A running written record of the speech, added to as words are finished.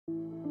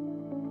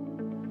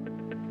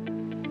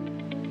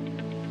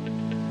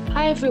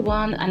Hi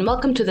everyone, and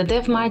welcome to the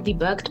DevMar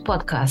Debugged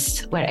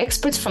podcast, where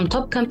experts from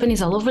top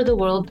companies all over the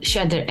world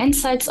share their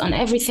insights on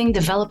everything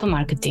developer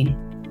marketing.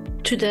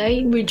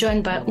 Today, we're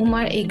joined by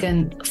Umar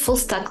Egan,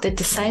 full-stack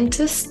data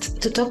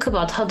scientist, to talk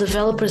about how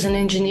developers and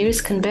engineers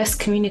can best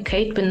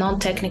communicate with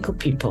non-technical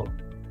people.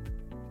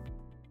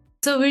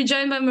 So we're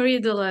joined by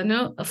Mariya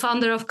Delano, a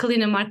founder of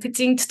Kalyna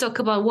Marketing, to talk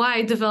about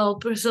why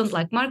developers don't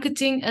like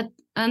marketing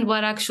and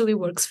what actually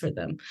works for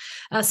them.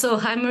 So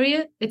hi,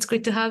 Mariya. It's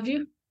great to have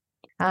you.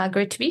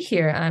 Great to be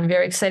here. I'm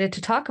very excited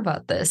to talk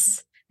about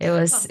this. It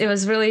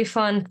was really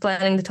fun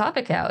planning the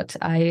topic out.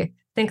 I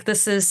think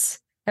this is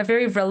a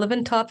very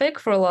relevant topic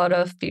for a lot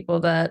of people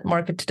that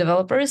market to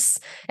developers,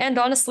 and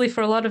honestly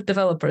for a lot of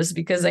developers,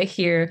 because I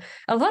hear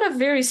a lot of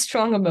very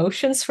strong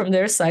emotions from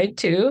their side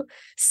too.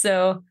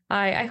 So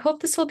I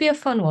hope this will be a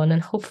fun one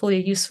and hopefully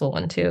a useful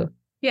one too.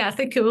 Yeah, I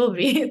think it will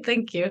be.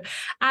 Thank you.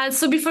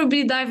 So before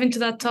we dive into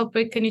that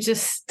topic, can you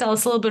just tell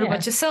us a little bit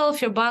about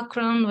yourself, your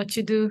background, what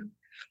you do?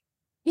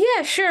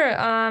 Yeah,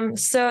 sure.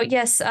 So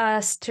yes,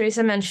 as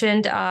Teresa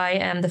mentioned, I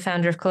am the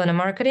founder of Kalyna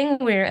Marketing.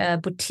 We're a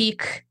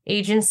boutique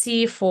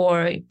agency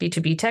for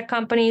B2B tech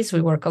companies. We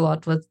work a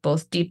lot with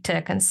both deep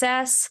tech and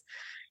SaaS,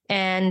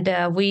 and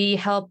we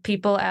help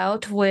people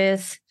out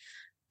with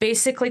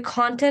basically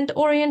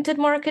content-oriented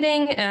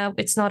marketing.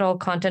 It's not all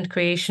content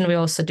creation. We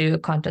also do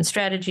content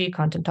strategy,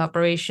 content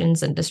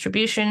operations, and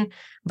distribution,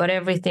 but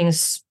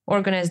everything's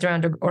organized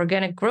around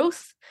organic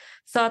growth,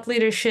 thought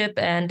leadership,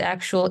 and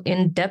actual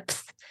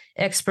in-depth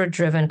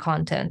expert-driven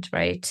content,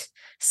 right?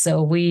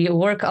 So we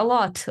work a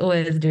lot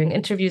with doing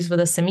interviews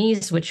with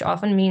SMEs, which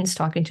often means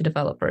talking to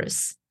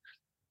developers.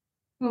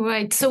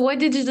 Right. So why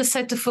did you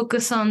decide to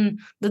focus on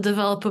the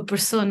developer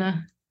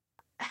persona?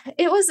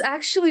 It was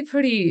actually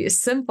pretty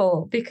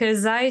simple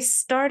because I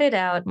started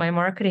out my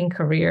marketing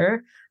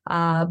career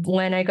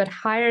when I got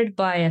hired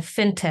by a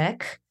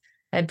fintech,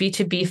 a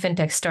B2B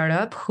fintech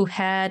startup who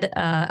had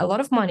a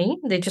lot of money.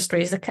 They just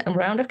raised a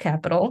round of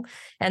capital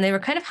and they were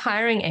kind of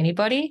hiring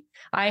anybody.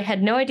 I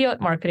had no idea what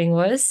marketing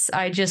was.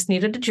 I just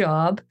needed a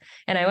job.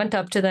 And I went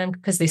up to them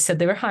because they said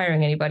they were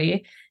hiring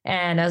anybody.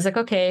 And I was like,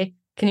 okay,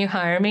 can you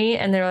hire me?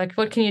 And they're like,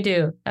 what can you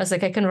do? I was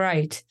like, I can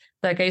write.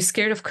 Like, are you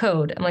scared of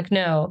code? I'm like,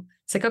 no.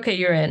 It's like, okay,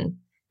 you're in.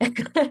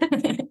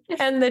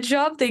 And the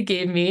job they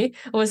gave me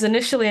was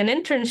initially an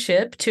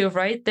internship to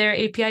write their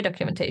API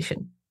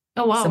documentation.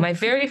 Oh, wow. So my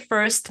very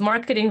first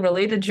marketing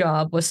related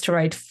job was to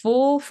write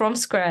full from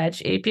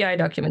scratch API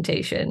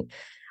documentation,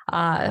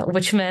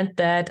 which meant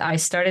that I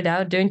started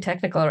out doing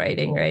technical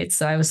writing, right?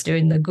 So I was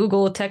doing the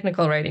Google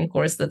technical writing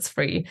course that's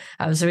free.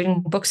 I was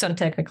reading books on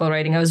technical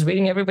writing. I was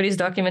reading everybody's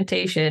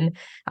documentation.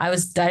 I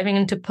was diving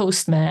into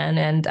Postman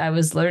and I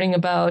was learning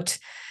about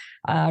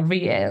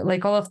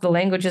like all of the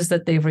languages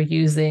that they were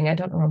using. I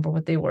don't remember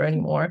what they were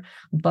anymore,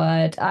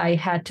 but I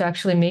had to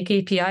actually make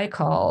API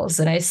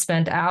calls and I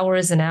spent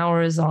hours and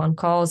hours on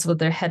calls with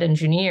their head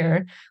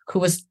engineer who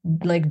was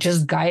like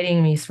just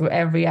guiding me through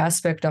every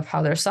aspect of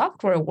how their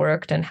software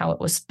worked and how it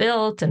was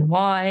built and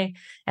why.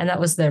 And that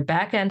was their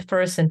back-end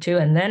person too.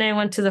 And then I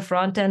went to the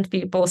front-end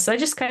people. So I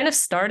just kind of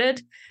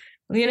started,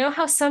 you know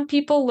how some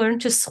people learn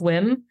to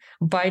swim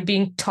by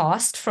being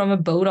tossed from a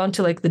boat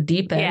onto like the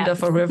deep end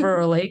of a river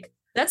or lake?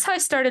 That's how I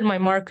started my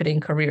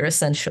marketing career,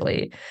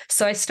 essentially.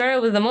 So I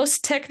started with the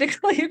most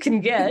technical you can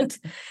get,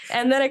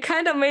 and then I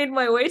kind of made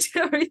my way to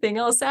everything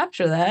else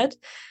after that,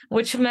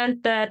 which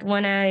meant that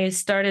when I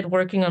started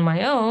working on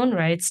my own,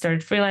 right,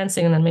 started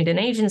freelancing and then made an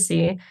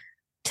agency,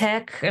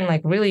 tech and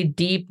like really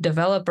deep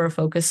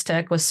developer-focused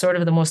tech was sort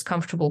of the most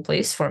comfortable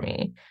place for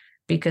me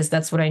because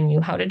that's what I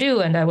knew how to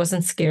do, and I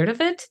wasn't scared of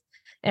it.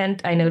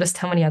 And I noticed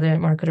how many other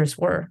marketers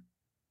were.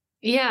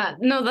 Yeah,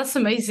 no, that's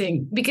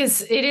amazing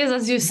because it is,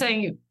 as you're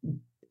saying,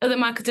 other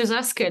marketers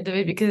are scared of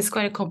it because it's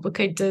quite a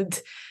complicated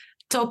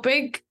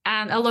topic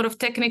and a lot of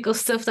technical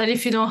stuff that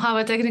if you don't have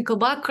a technical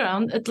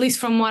background, at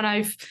least from what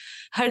I've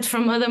heard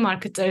from other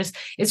marketers,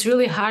 it's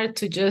really hard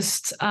to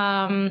just,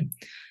 I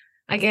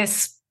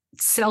guess,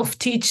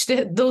 self-teach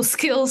those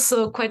skills.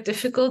 So quite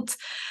difficult.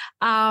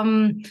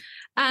 And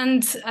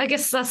I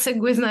guess that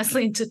segues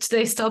nicely into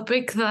today's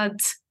topic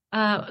that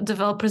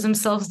developers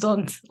themselves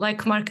don't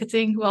like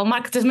marketing. Well,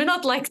 marketers may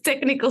not like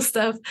technical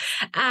stuff.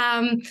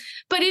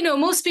 But, you know,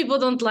 most people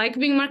don't like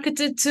being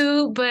marketed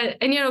to. But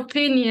in your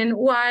opinion,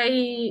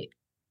 why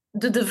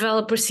do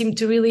developers seem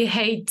to really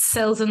hate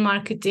sales and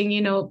marketing,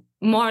 you know,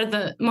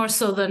 more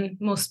so than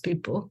most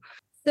people?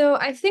 So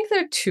I think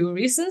there are two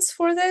reasons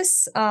for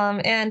this.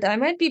 And I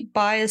might be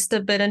biased a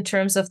bit in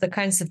terms of the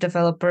kinds of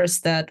developers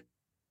that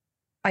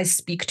I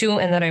speak to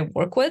and that I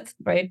work with,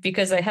 right?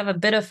 Because I have a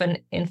bit of an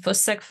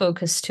InfoSec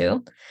focus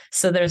too.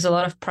 So there's a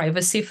lot of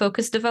privacy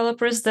focused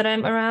developers that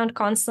I'm around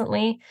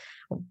constantly,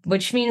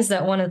 which means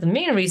that one of the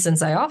main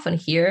reasons I often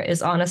hear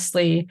is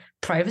honestly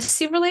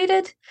privacy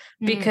related,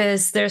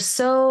 because there's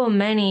so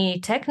many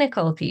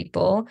technical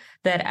people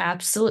that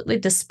absolutely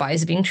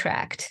despise being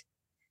tracked.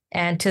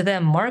 And to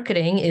them,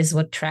 marketing is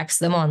what tracks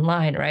them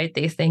online, right?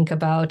 They think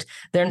about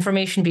their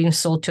information being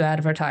sold to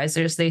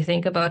advertisers. They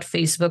think about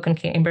Facebook and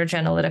Cambridge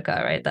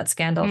Analytica, right? That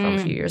scandal from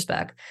a few years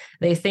back.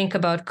 They think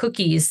about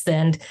cookies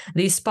and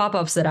these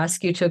pop-ups that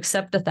ask you to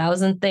accept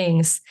 1,000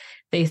 things.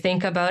 They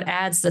think about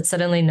ads that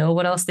suddenly know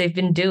what else they've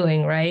been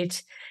doing,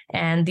 right?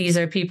 And these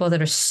are people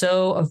that are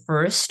so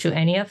averse to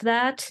any of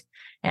that.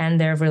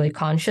 And they're really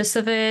conscious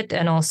of it.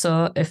 And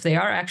also, if they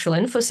are actual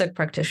InfoSec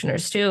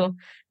practitioners too,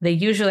 they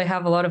usually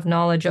have a lot of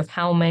knowledge of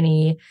how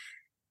many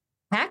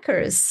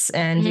hackers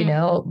and,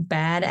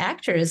 bad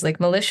actors, like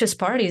malicious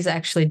parties,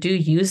 actually do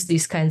use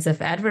these kinds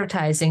of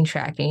advertising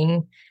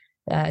tracking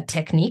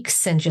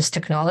techniques and just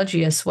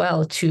technology as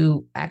well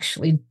to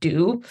actually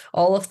do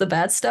all of the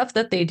bad stuff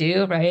that they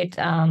do, right?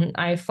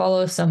 I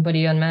follow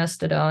somebody on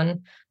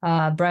Mastodon,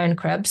 Brian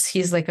Krebs.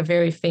 He's like a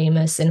very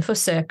famous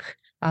InfoSec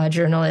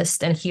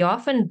journalist, and he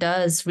often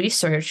does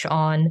research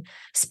on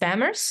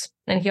spammers,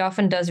 and he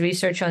often does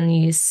research on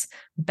these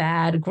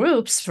bad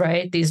groups,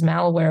 right? These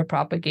malware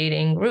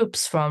propagating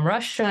groups from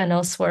Russia and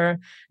elsewhere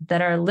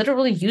that are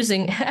literally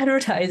using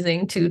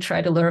advertising to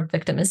try to lure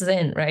victims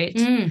in, right?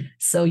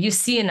 So you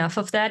see enough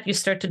of that, you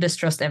start to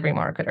distrust every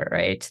marketer,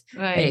 right?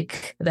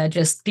 Like that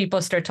just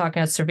people start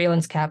talking about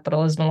surveillance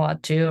capitalism a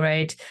lot too,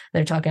 right?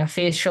 They're talking about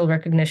facial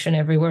recognition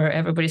everywhere.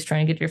 Everybody's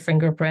trying to get your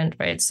fingerprint,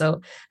 right?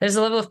 So there's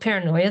a level of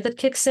paranoia that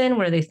kicks in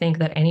where they think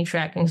that any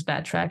tracking is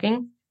bad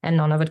tracking and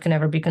none of it can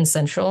ever be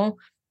consensual.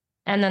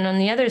 And then on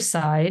the other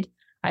side,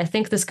 I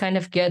think this kind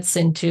of gets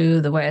into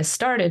the way I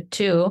started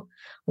too,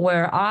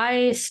 where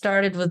I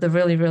started with the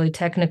really, really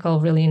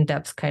technical, really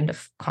in-depth kind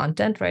of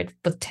content, right?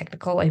 With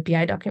technical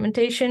API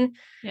documentation.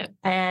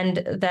 And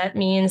that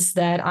means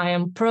that I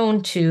am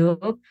prone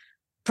to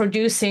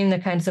producing the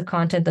kinds of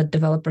content that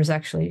developers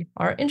actually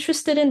are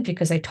interested in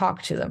because I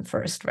talk to them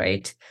first,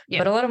 right?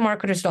 But a lot of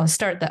marketers don't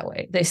start that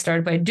way. They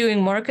start by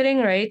doing marketing,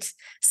 right?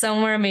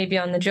 Somewhere, maybe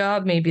on the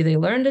job, maybe they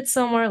learned it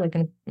somewhere, like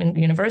in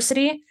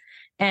university.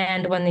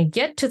 And when they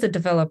get to the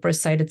developer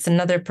side, it's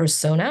another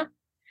persona,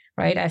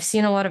 right? I've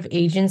seen a lot of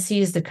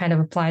agencies that kind of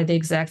apply the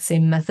exact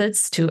same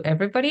methods to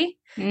everybody.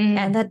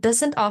 And that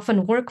doesn't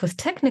often work with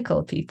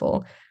technical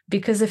people,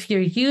 because if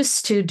you're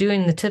used to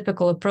doing the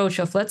typical approach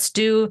of let's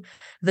do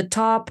the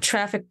top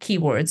traffic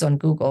keywords on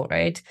Google,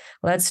 right?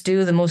 Let's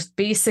do the most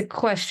basic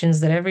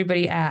questions that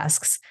everybody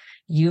asks.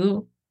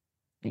 You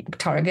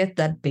target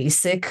that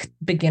basic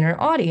beginner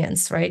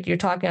audience, right? You're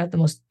talking about the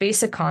most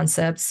basic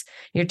concepts.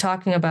 You're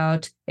talking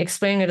about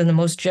explaining it in the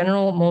most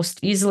general, most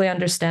easily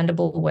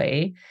understandable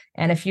way.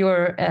 And if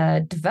you're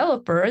a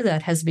developer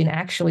that has been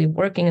actually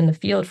working in the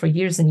field for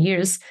years and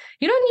years,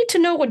 you don't need to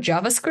know what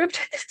JavaScript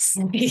is.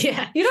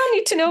 You don't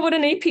need to know what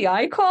an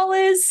API call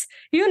is.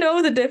 You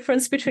know the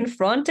difference between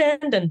front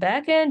end and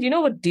back end. You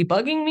know what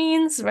debugging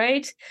means,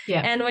 right?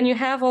 And when you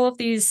have all of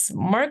these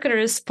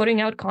marketers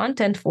putting out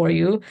content for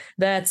you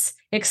that's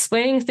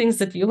explaining things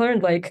that you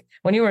learned like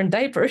when you were in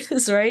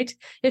diapers, right?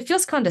 It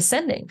feels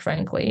condescending,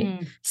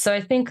 frankly. So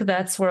I think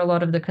that's where a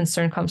lot of the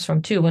concern comes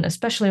from too, and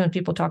especially when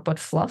people talk about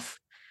fluff.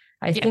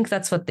 I think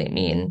that's what they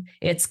mean.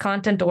 It's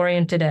content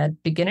oriented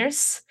at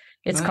beginners.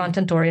 It's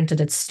content oriented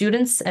at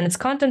students, and it's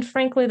content,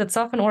 frankly, that's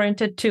often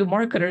oriented to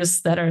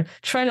marketers that are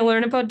trying to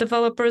learn about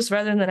developers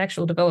rather than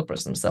actual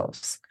developers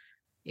themselves.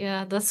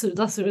 Yeah, that's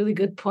a really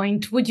good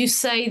point. Would you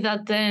say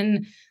that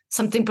then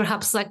something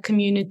perhaps like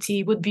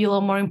community would be a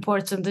lot more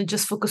important than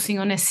just focusing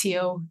on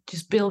SEO,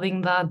 just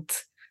building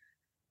that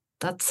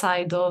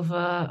side of,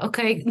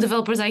 okay,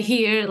 developers are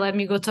here, let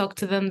me go talk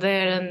to them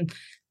there and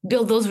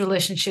build those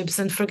relationships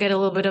and forget a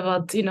little bit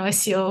about,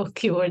 SEO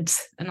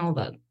keywords and all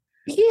that.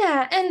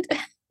 Yeah, and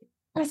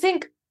I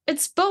think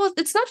it's both.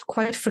 It's not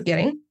quite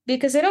forgetting,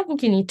 because I don't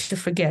think you need to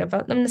forget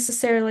about them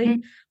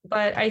necessarily,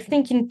 but I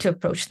think you need to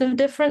approach them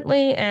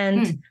differently.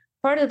 And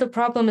part of the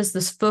problem is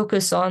this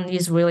focus on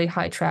these really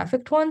high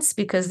trafficked ones,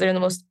 because they're the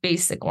most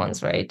basic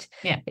ones, right?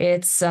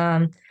 It's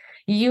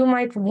you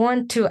might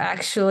want to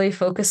actually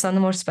focus on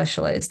the more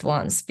specialized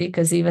ones,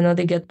 because even though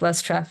they get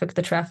less traffic,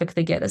 the traffic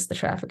they get is the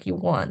traffic you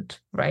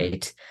want,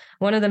 right?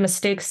 One of the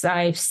mistakes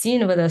I've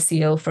seen with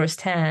SEO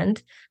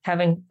firsthand,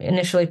 having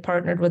initially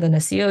partnered with an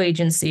SEO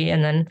agency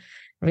and then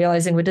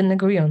realizing we didn't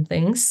agree on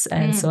things,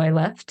 and so I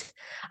left.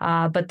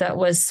 But that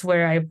was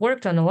where I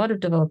worked on a lot of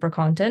developer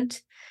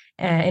content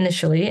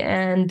initially.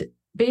 And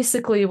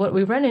basically what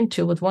we ran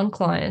into with one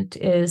client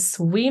is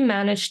we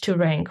managed to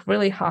rank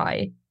really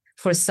high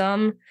for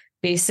some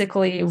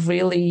basically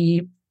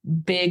really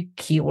big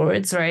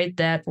keywords, right?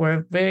 That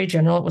were very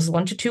general. It was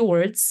 1 to 2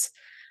 words,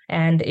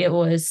 and it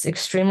was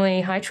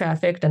extremely high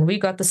trafficked, and we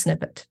got the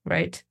snippet,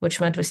 right? Which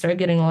meant we started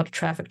getting a lot of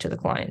traffic to the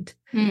client.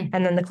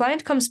 And then the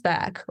client comes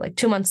back like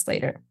 2 months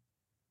later,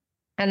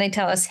 and they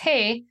tell us,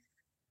 hey,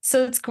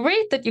 so it's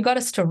great that you got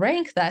us to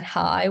rank that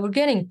high. We're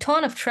getting a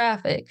ton of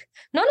traffic.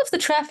 None of the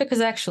traffic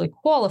is actually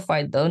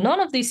qualified, though. None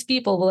of these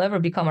people will ever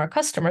become our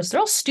customers. They're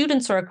all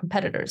students or our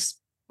competitors.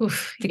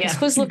 Because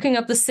who's looking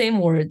up the same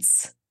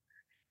words?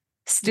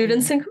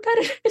 Students and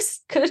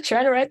competitors could have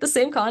tried to write the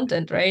same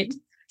content, right?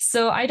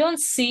 So I don't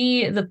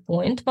see the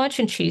point much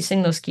in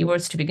chasing those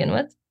keywords to begin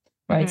with,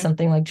 right?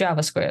 Something like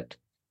JavaScript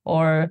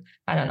or,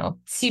 I don't know,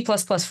 C++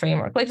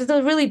 framework, like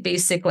the really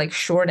basic, like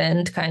short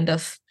end kind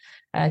of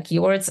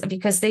keywords,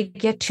 because they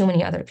get too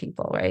many other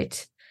people,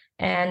 right?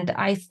 And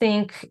I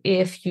think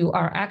if you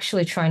are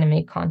actually trying to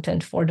make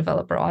content for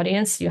developer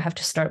audience, you have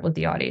to start with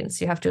the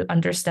audience. You have to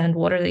understand,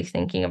 what are they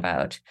thinking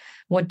about?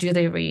 What do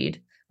they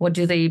read? What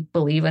do they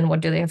believe in?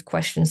 What do they have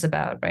questions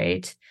about,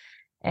 right?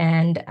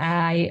 And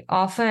I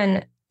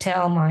often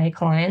tell my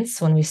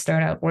clients when we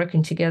start out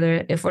working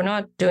together, if we're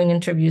not doing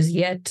interviews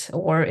yet,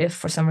 or if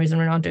for some reason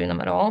we're not doing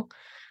them at all,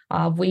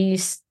 we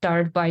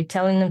start by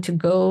telling them to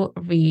go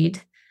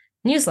read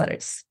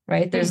newsletters,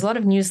 right? There's a lot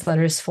of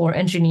newsletters for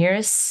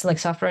engineers, like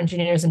software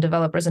engineers and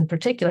developers in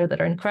particular,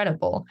 that are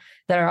incredible,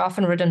 that are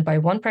often written by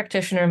one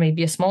practitioner,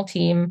 maybe a small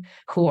team,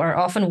 who are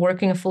often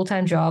working a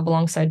full-time job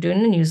alongside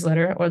doing the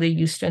newsletter, or they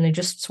used to and they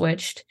just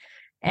switched.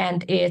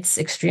 And it's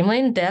extremely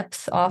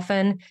in-depth.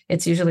 Often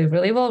it's usually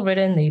really well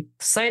written. They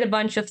cite a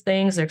bunch of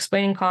things. They're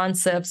explaining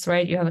concepts,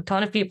 right? You have a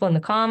ton of people in the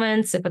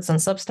comments if it's on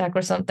Substack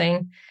or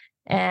something.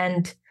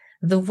 And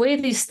the way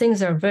these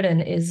things are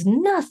written is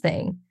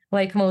nothing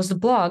like most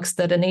blogs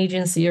that an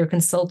agency or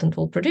consultant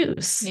will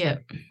produce. Yeah.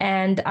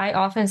 And I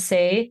often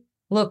say,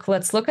 look,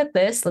 let's look at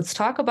this. Let's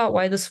talk about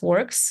why this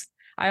works.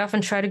 I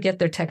often try to get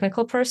their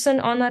technical person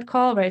on that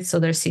call, right? So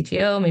their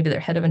CTO, maybe their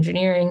head of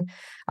engineering,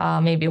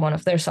 maybe one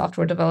of their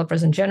software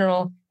developers in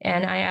general.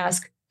 And I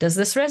ask, does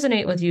this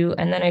resonate with you?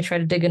 And then I try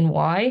to dig in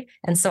why.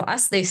 And so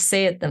as they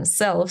say it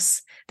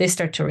themselves, they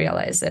start to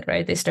realize it,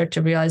 right? They start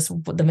to realize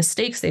the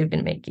mistakes they've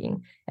been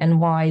making and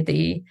why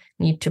they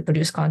need to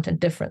produce content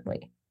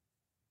differently.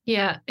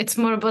 Yeah, it's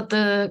more about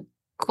the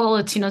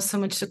quality, not so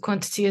much the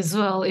quantity as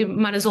well. It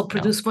might as well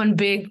produce one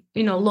big,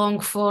 long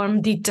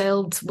form,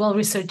 detailed,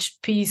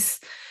 well-researched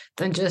piece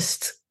than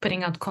just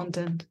putting out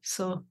content.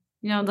 So,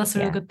 that's a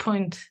really good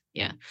point.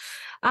 Yeah.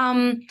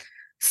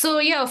 So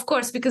yeah, of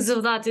course, because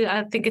of that,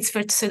 I think it's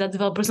fair to say that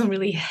developers don't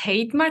really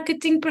hate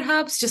marketing,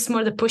 perhaps, just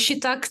more the pushy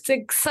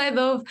tactic side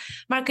of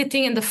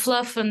marketing and the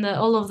fluff and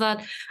all of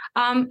that.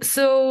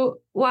 So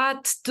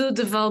what do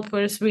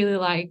developers really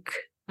like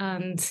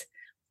and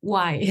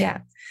why?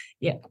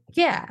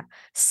 Yeah.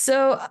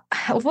 So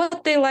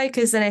what they like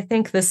is, and I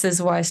think this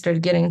is why I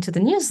started getting into the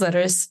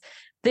newsletters,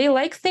 they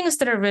like things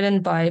that are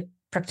written by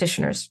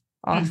practitioners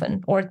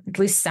often, or at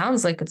least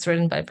sounds like it's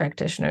written by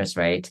practitioners,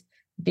 right?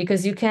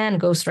 Because you can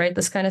ghostwrite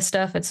this kind of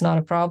stuff. It's not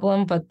a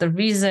problem. But the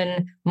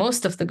reason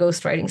most of the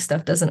ghostwriting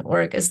stuff doesn't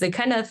work is they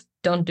kind of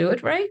don't do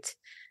it right.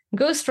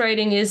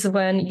 Ghostwriting is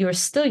when you're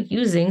still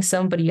using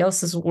somebody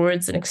else's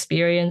words and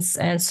experience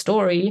and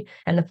story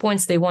and the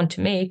points they want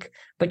to make,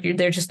 but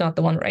they're just not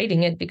the one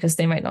writing it because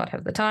they might not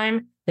have the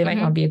time. They might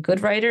not be a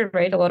good writer,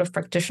 right? A lot of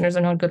practitioners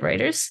are not good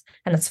writers,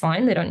 and that's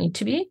fine. They don't need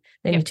to be.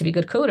 They need to be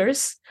good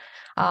coders,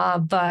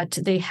 but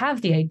they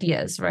have the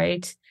ideas,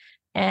 right?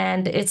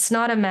 And it's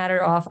not a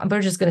matter of,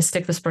 we're just going to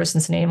stick this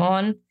person's name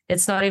on.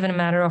 It's not even a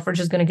matter of, we're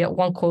just going to get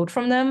one quote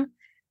from them.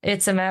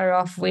 It's a matter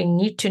of, we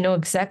need to know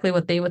exactly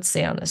what they would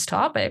say on this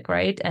topic,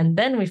 right? And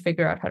then we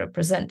figure out how to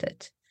present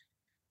it.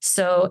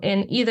 So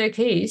in either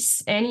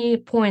case, any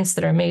points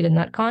that are made in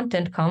that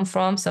content come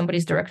from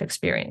somebody's direct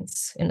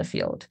experience in the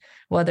field,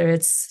 whether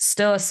it's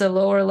still a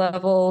lower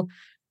level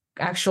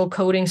actual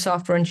coding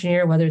software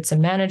engineer, whether it's a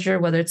manager,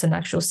 whether it's an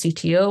actual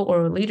CTO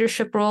or a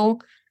leadership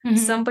role,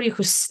 somebody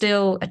who's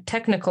still a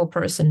technical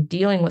person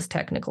dealing with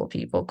technical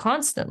people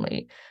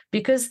constantly,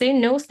 because they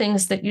know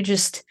things that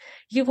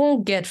you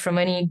won't get from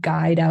any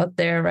guide out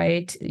there,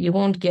 right? You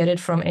won't get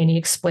it from any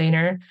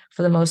explainer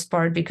for the most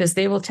part, because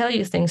they will tell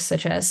you things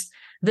such as,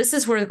 this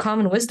is where the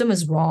common wisdom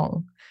is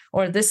wrong,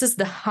 or this is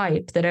the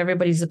hype that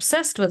everybody's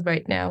obsessed with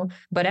right now.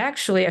 But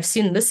actually, I've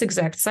seen this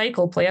exact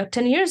cycle play out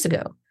 10 years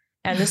ago.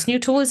 And this new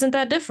tool isn't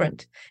that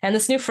different. And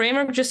this new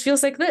framework just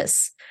feels like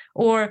this.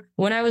 Or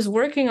when I was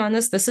working on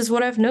this, this is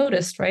what I've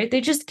noticed, right?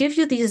 They just give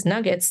you these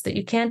nuggets that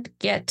you can't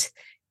get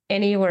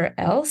anywhere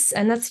else.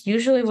 And that's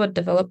usually what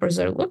developers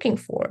are looking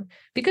for,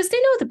 because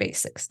they know the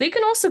basics. They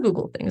can also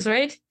Google things,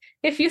 right?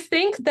 If you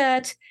think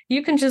that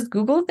you can just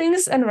Google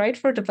things and write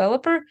for a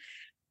developer,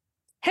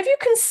 have you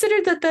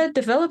considered that the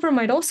developer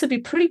might also be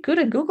pretty good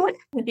at Googling?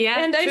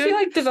 Yeah, and true. I feel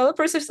like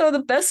developers are some of the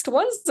best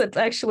ones at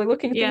actually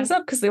looking things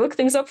up, because they look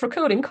things up for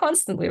coding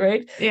constantly,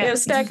 right? Yeah. They have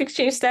Stack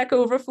Exchange, Stack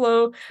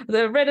Overflow,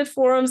 the Reddit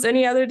forums,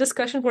 any other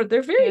discussion board.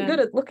 They're very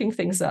good at looking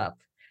things up.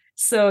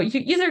 So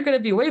you're either going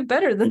to be way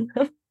better than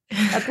them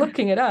at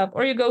looking it up,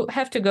 or you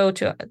have to go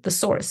to the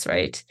source,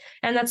 right?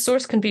 And that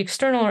source can be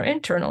external or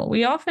internal.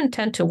 We often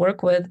tend to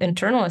work with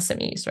internal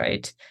SMEs,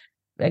 right?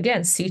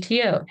 Again,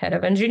 CTO, head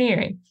of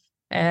engineering,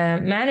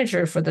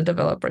 manager for the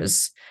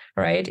developers,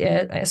 right?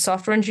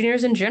 Software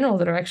engineers in general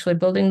that are actually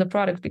building the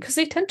product, because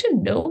they tend to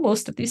know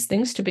most of these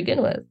things to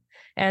begin with.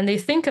 And they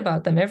think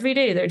about them every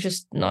day. They're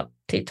just not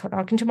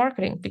talking to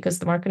marketing, because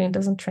the marketing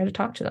doesn't try to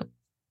talk to them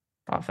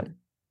often.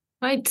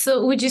 Right.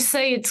 So would you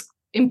say it's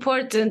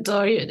important,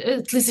 or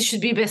at least it should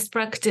be best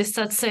practice,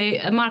 that say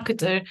a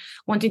marketer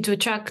wanting to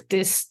attract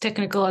this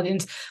technical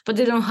audience, but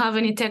they don't have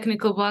any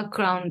technical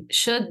background,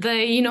 should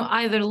they,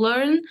 either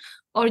learn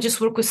or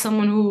just work with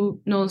someone who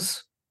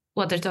knows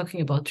what they're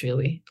talking about,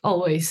 really,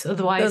 always.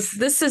 Otherwise, so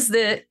this is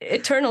the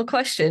eternal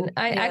question.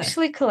 I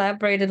actually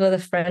collaborated with a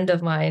friend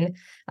of mine,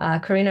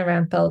 Kalyna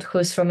Rampelt,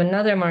 who's from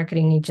another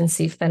marketing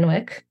agency,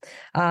 Fenwick,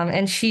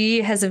 and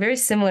she has a very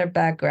similar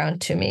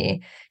background to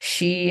me.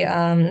 She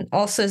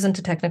also isn't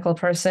a technical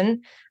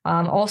person,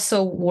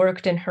 also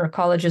worked in her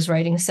college's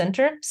writing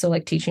center, so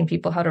like teaching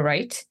people how to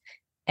write.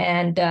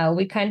 And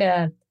we kind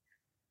of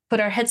put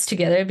our heads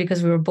together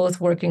because we were both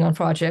working on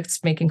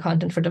projects, making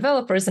content for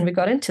developers, and we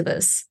got into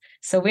this.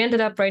 So we ended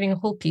up writing a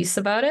whole piece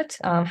about it,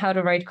 how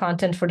to write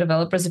content for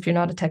developers if you're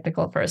not a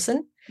technical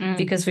person,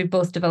 because we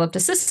both developed a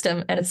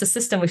system, and it's a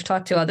system we've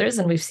taught to others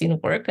and we've seen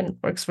it work, and it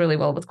works really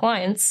well with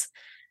clients.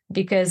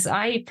 Because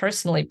I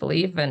personally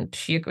believe, and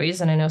she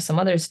agrees, and I know some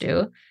others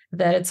do,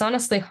 that it's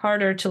honestly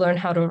harder to learn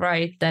how to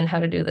write than how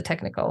to do the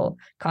technical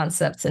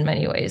concepts in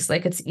many ways.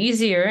 Like, it's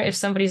easier if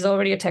somebody's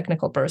already a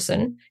technical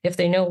person, if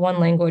they know one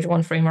language,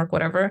 one framework,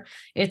 whatever,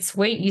 it's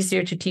way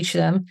easier to teach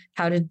them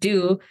how to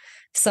do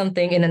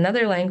something in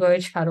another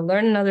language, how to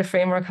learn another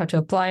framework, how to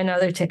apply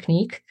another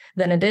technique,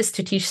 than it is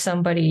to teach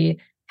somebody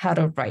how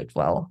to write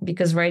well,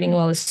 because writing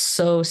well is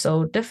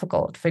so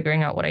difficult.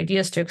 Figuring out what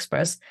ideas to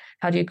express,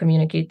 how do you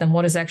communicate them,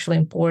 what is actually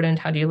important,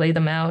 how do you lay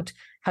them out,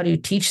 how do you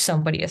teach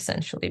somebody,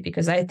 essentially?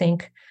 Because I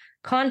think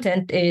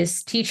content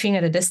is teaching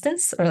at a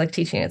distance, or like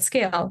teaching at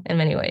scale in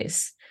many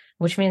ways,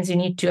 which means you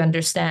need to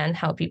understand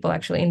how people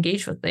actually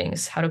engage with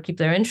things, how to keep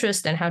their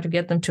interest, and how to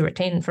get them to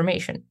retain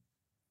information.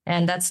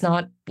 And that's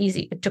not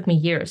easy. It took me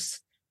years,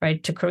 right?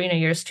 It took Kalyna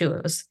years too.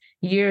 It was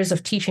years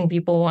of teaching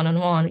people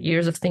one-on-one,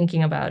 years of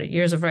thinking about it,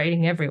 years of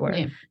writing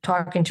everywhere,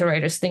 talking to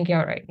writers, thinking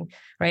about writing,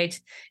 right?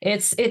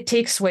 It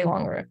takes way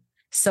longer.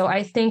 So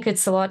I think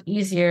it's a lot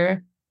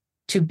easier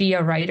to be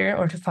a writer,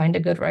 or to find a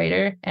good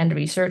writer and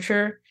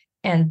researcher,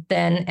 and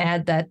then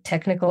add that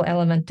technical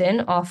element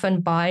in,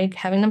 often by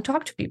having them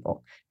talk to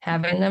people,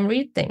 having them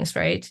read things,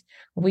 right?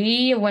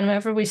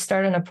 Whenever we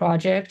start on a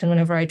project, and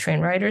whenever I train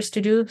writers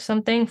to do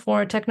something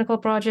for a technical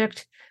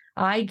project,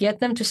 I get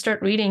them to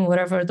start reading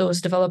whatever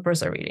those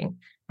developers are reading,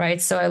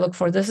 right? So I look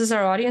for, this is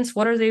our audience,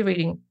 what are they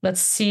reading?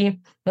 Let's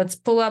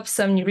pull up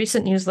some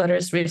recent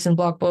newsletters, recent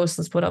blog posts,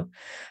 let's put up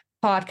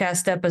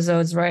podcast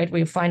episodes, right?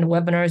 We find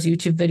webinars,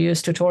 YouTube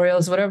videos,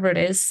 tutorials, whatever it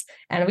is.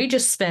 And we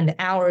just spend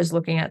hours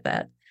looking at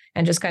that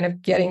and just kind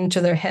of getting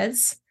into their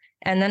heads.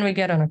 And then we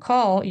get on a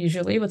call,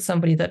 usually with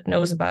somebody that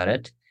knows about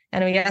it,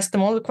 and we ask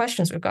them all the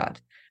questions we've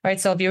got, right?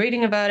 So I'll be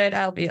reading about it.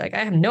 I'll be like,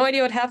 I have no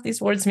idea what half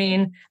these words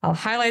mean. I'll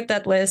highlight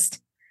that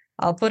list.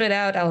 I'll put it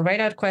out. I'll write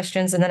out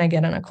questions, and then I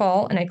get on a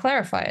call and I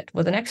clarify it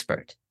with an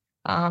expert.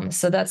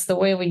 So that's the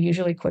way we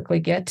usually quickly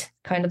get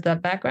kind of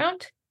that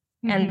background.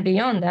 And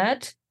beyond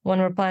that, when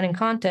we're planning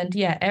content,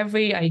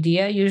 every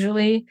idea,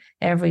 usually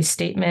every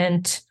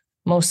statement,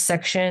 most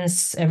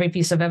sections, every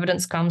piece of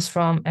evidence comes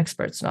from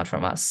experts, not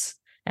from us.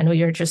 And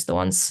we are just the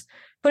ones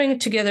putting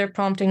it together,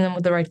 prompting them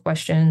with the right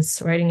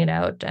questions, writing it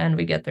out, and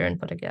we get their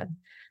input again.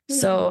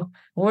 So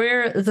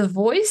we're the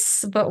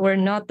voice, but we're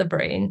not the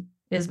brain,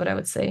 is what I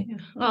would say.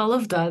 Oh, I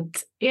love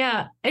that.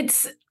 Yeah,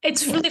 it's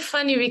really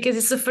funny because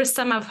it's the first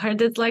time I've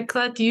heard it like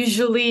that.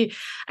 Usually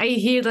I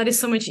hear that it's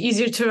so much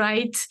easier to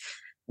write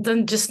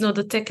than just know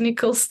the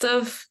technical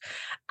stuff.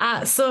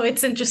 So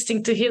it's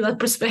interesting to hear that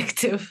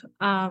perspective.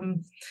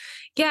 And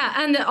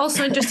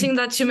also interesting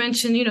that you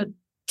mentioned,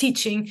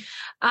 teaching.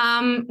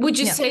 Would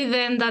you say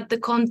then that the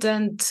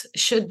content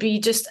should be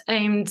just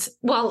aimed,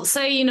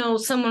 say,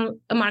 someone,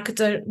 a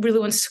marketer really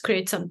wants to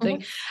create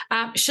something.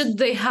 Should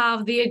they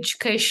have the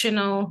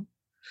educational,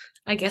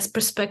 I guess,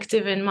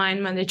 perspective in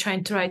mind when they're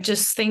trying to write,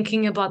 just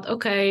thinking about,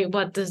 okay,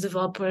 what does the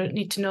developer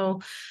need to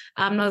know?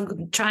 I'm not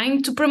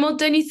trying to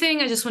promote anything.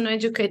 I just want to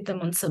educate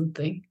them on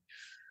something.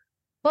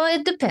 Well,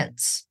 it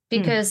depends,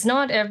 because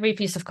not every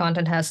piece of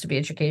content has to be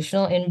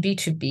educational. In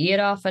B2B, it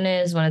often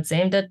is. When it's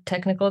aimed at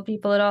technical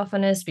people, it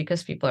often is,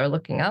 because people are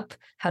looking up,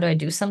 how do I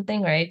do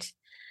something, right?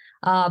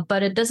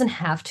 But it doesn't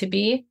have to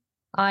be.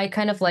 I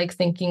kind of like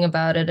thinking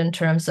about it in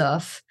terms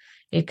of,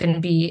 it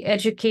can be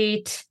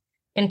educate,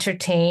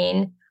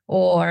 entertain,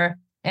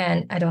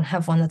 and I don't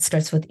have one that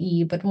starts with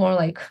E, but more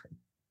like,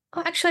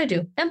 actually I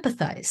do,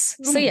 empathize.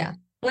 So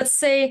let's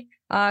say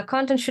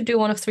content should do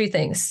one of three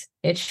things.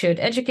 It should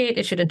educate,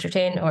 it should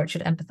entertain, or it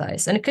should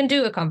empathize. And it can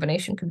do a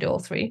combination, can do all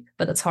three,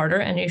 but that's harder,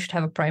 and you should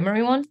have a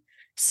primary one.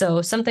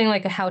 So something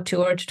like a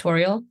how-to or a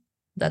tutorial,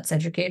 that's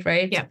educate,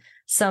 right? Yeah.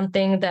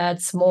 Something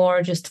that's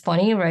more just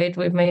funny, right?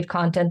 We've made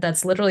content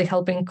that's literally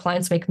helping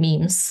clients make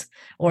memes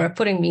or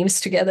putting memes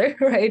together,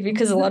 right?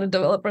 Because a lot of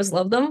developers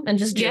love them, and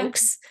just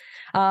jokes.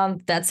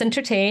 That's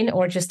entertain,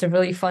 or just a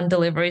really fun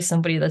delivery,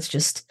 somebody that's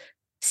just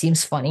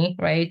seems funny,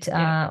 right?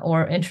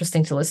 Or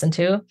interesting to listen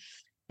to.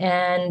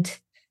 And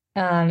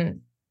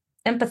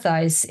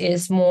empathize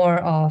is more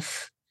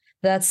of,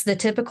 that's the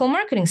typical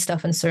marketing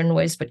stuff in certain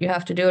ways, but you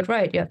have to do it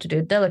right. You have to do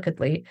it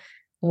delicately.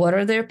 What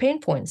are their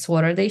pain points?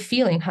 What are they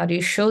feeling? How do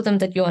you show them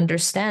that you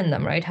understand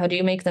them, right? How do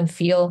you make them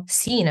feel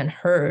seen and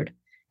heard?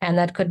 And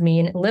that could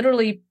mean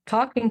literally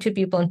talking to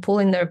people and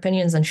pulling their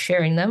opinions and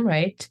sharing them,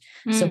 right?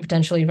 So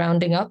potentially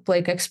rounding up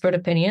like expert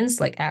opinions,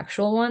 like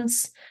actual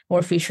ones,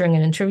 or featuring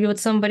an interview with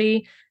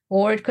somebody.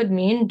 Or it could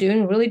mean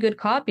doing really good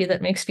copy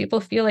that makes people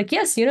feel like,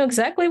 yes, you know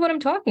exactly what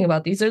I'm talking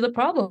about. These are the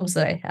problems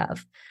that I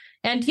have.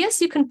 And yes,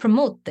 you can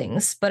promote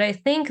things, but I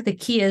think the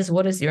key is,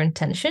 what is your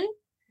intention?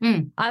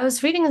 I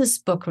was reading this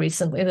book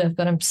recently that I've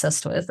been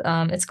obsessed with.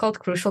 It's called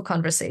Crucial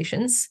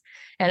Conversations.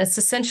 And it's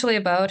essentially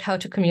about how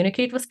to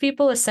communicate with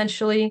people.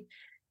 Essentially,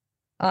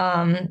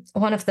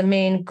 one of the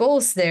main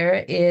goals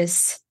there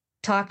is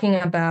talking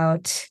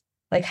about,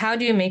 like, how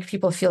do you make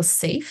people feel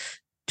safe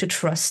to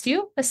trust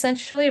you,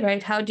 essentially,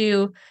 right? How do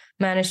you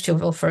manage to,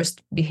 well,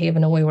 first behave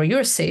in a way where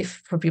you're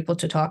safe for people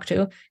to talk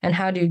to? And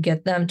how do you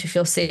get them to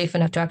feel safe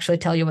enough to actually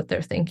tell you what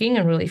they're thinking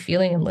and really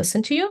feeling and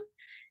listen to you?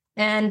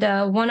 And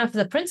one of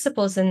the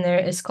principles in there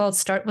is called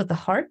start with the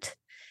heart.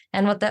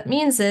 And what that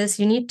means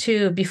is you need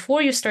to,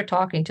 before you start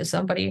talking to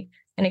somebody,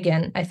 and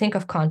again, I think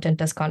of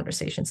content as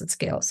conversations at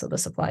scale, so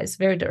this applies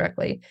very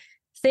directly.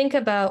 Think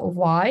about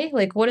why,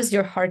 like, what is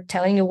your heart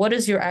telling you? What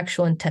is your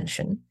actual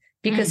intention?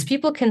 Because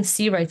people can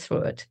see right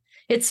through it.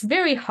 It's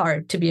very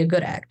hard to be a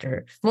good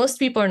actor. Most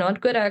people are not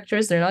good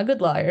actors. They're not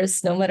good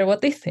liars, no matter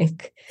what they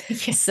think.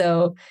 Yeah.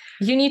 So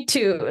you need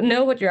to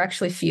know what you're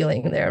actually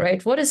feeling there,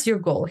 right? What is your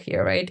goal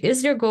here, right?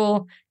 Is your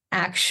goal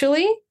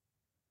actually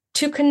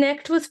to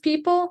connect with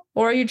people,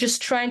 or are you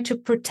just trying to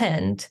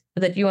pretend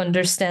that you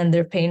understand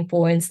their pain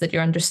points, that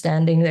you're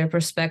understanding their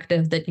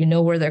perspective, that you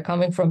know where they're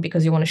coming from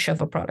because you want to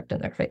shove a product in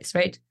their face,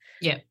 right?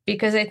 Yeah.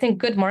 Because I think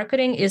good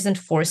marketing isn't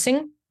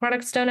forcing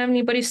products down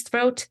anybody's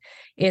throat.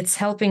 It's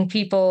helping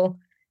people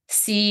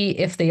see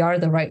if they are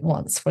the right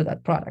ones for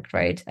that product,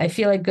 right? I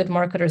feel like good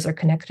marketers are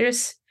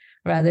connectors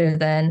rather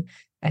than,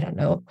 I don't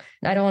know,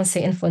 I don't want to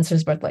say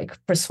influencers, but like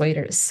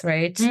persuaders,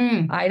 right?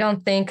 I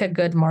don't think a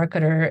good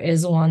marketer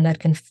is one that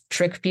can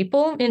trick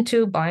people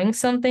into buying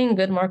something.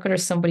 Good marketer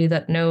is somebody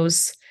that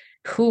knows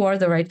who are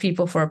the right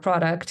people for a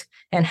product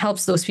and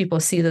helps those people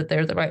see that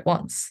they're the right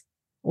ones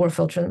or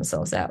filter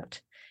themselves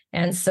out.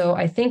 And so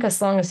I think as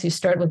long as you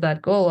start with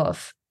that goal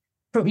of,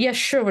 yes,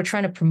 sure, we're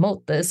trying to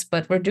promote this,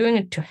 but we're doing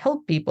it to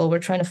help people. We're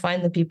trying to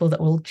find the people that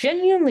will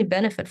genuinely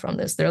benefit from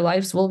this. Their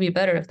lives will be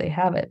better if they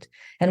have it.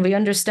 And we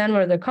understand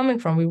where they're coming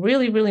from. We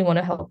really, really want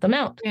to help them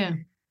out. Yeah.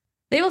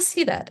 They will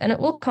see that, and it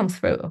will come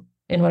through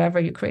in whatever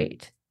you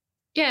create.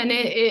 Yeah, and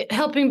it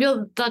helping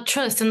build that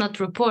trust and that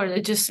rapport.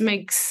 It just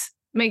makes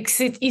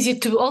it easy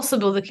to also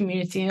build a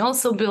community and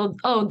also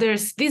build,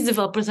 there's these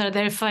developers are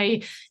there if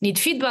I need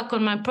feedback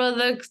on my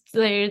product.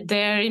 They're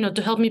there,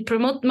 to help me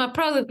promote my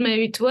product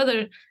maybe to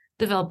other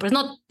developers,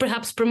 not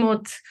perhaps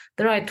promote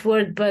the right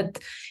word, but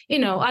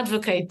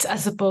advocate, I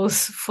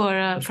suppose, for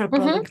a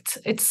product.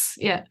 It's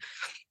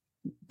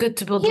good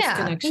to build those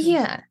connections.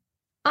 Yeah.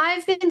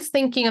 I've been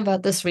thinking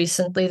about this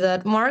recently,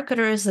 that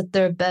marketers at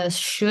their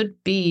best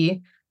should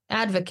be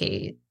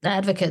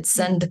advocates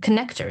and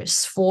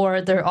connectors for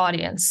their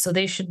audience. So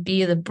they should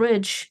be the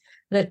bridge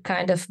that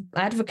kind of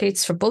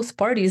advocates for both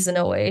parties in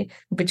a way,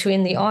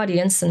 between the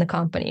audience and the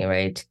company,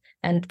 right?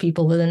 And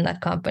people within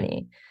that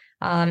company.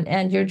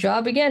 And your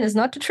job, again, is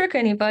not to trick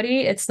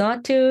anybody. It's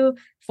not to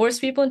force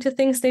people into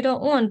things they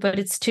don't want, but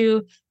it's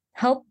to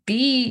help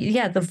be,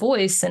 the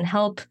voice and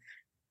help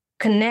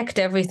connect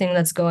everything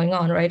that's going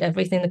on, right?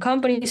 Everything the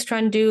company is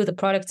trying to do, the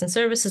products and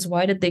services,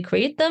 why did they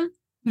create them?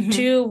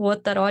 To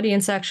what that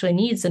audience actually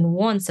needs and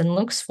wants and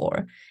looks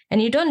for.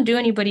 And you don't do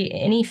anybody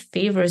any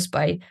favors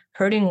by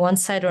hurting one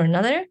side or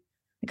another.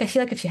 Like, I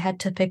feel like if you had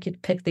to pick,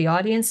 you'd pick the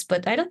audience,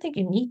 but I don't think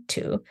you need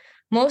to.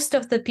 Most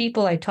of the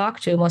people I talk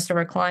to, most of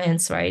our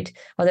clients, right,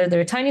 whether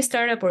they're a tiny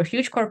startup or a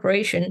huge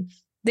corporation,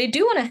 they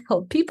do want to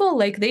help people,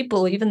 like they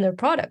believe in their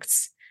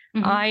products.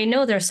 I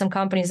know there are some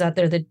companies out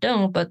there that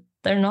don't, but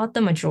they're not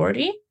the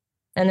majority,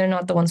 and they're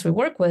not the ones we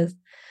work with.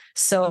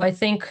 So I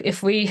think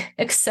if we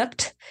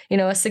accept,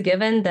 as a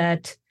given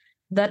that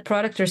that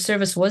product or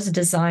service was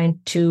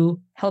designed to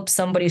help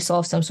somebody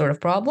solve some sort of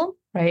problem,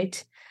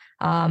 right?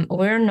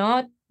 We're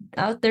not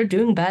out there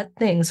doing bad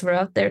things. We're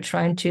out there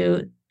trying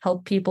to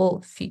help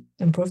people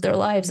improve their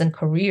lives and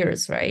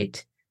careers,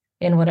 right?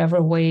 In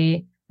whatever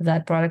way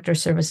that product or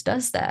service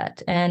does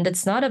that. And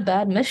it's not a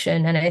bad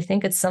mission. And I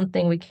think it's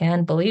something we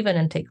can believe in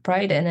and take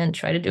pride in and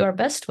try to do our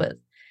best with.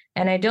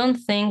 And I don't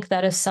think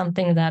that is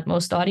something that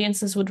most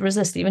audiences would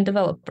resist, even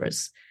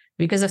developers.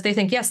 Because if they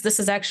think, yes, this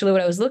is actually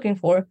what I was looking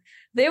for,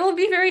 they will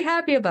be very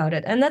happy about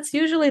it. And that's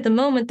usually the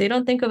moment they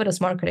don't think of it as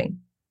marketing,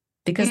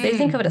 because they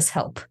think of it as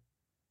help.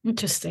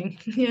 Interesting.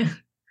 Yeah.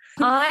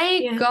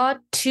 I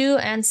got 2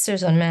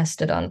 answers on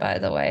Mastodon, by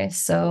the way,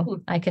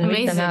 so I can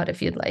read them out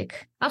if you'd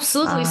like.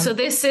 Absolutely. So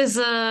this is,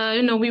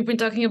 we've been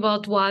talking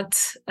about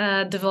what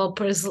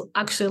developers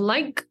actually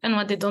like and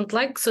what they don't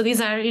like. So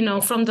these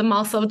are, from the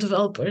mouth of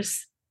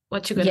developers.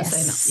 What you're going to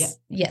say now. Yeah.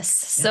 Yes.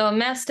 So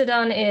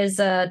Mastodon is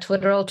a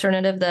Twitter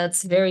alternative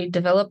that's very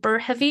developer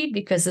heavy,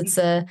 because it's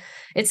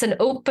an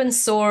open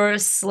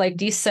source, like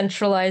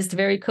decentralized,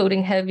 very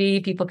coding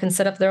heavy. People can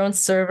set up their own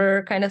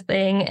server kind of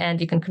thing,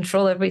 and you can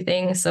control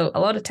everything. So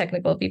a lot of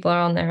technical people are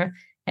on there.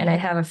 and I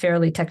have a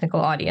fairly technical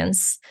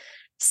audience.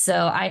 So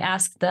I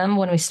asked them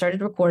when we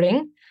started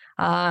recording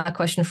a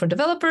question for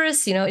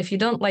developers, if you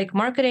don't like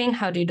marketing,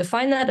 how do you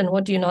define that? And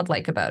what do you not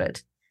like about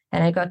it?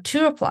 And I got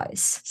 2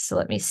 replies. So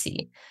let me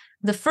see.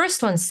 The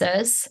first one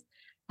says,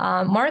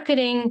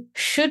 marketing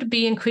should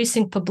be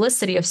increasing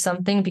publicity of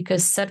something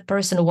because said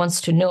person wants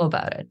to know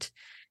about it.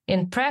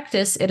 In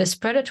practice, it is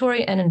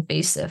predatory and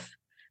invasive.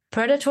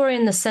 Predatory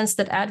in the sense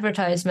that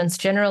advertisements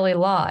generally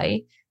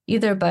lie,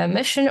 either by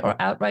omission or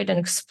outright and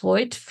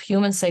exploit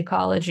human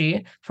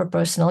psychology for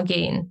personal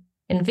gain.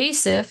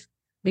 Invasive,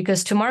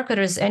 because to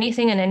marketers,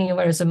 anything and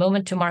anywhere is a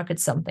moment to market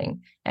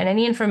something, and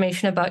any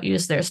information about you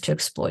is theirs to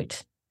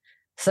exploit.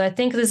 So I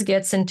think this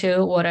gets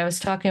into what I was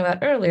talking about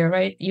earlier,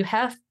 right? You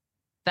have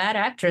bad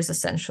actors,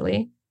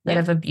 essentially, that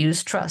have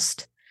abused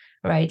trust,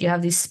 right? You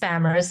have these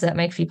spammers that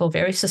make people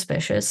very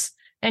suspicious.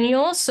 And you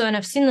also, and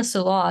I've seen this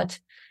a lot,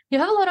 you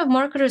have a lot of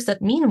marketers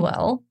that mean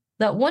well,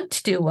 that want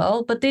to do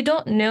well, but they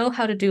don't know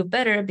how to do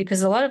better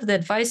because a lot of the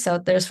advice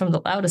out there is from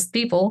the loudest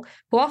people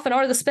who often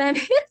are the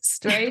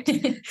spammiest,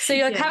 right? So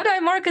you're like, how do I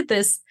market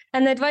this?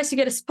 And the advice you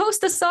get is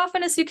post as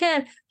often as you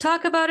can,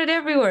 talk about it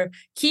everywhere,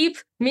 keep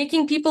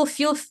making people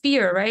feel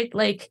fear, right?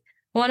 Like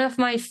one of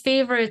my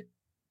favorite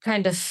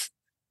kind of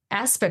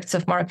aspects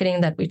of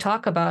marketing that we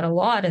talk about a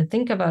lot and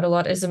think about a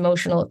lot is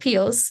emotional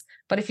appeals.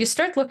 But if you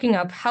start looking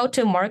up how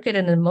to market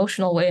in an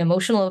emotional way,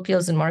 emotional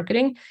appeals in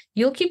marketing,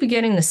 you'll keep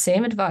getting the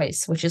same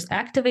advice, which is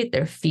activate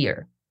their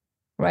fear,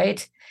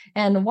 right?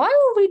 And why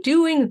are we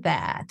doing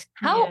that?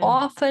 How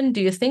often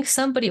do you think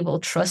somebody will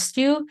trust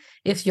you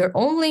if your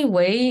only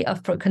way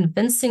of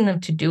convincing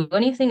them to do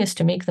anything is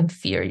to make them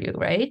fear you,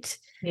 right?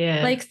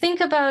 Yeah. Like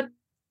think about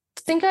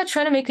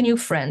trying to make a new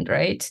friend,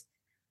 right?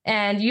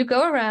 And you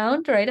go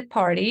around, right, a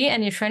party,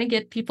 and you're trying to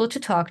get people to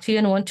talk to you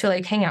and want to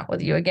like hang out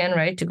with you again,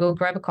 right? To go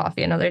grab a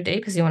coffee another day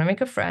because you want to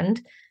make a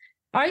friend.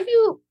 Are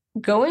you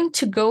going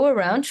to go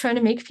around trying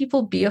to make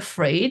people be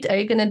afraid? Are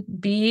you going to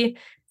be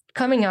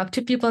coming up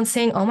to people and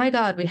saying, oh my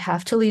God, we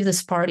have to leave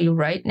this party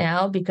right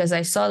now because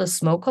I saw the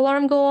smoke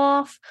alarm go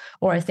off,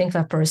 or I think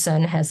that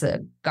person has a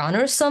gun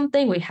or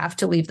something. We have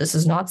to leave. This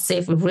is not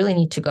safe. We really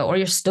need to go. Or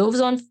your stove's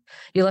on,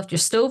 you left your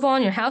stove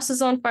on, your house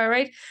is on fire,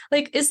 right?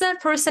 Like, is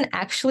that person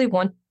actually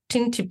going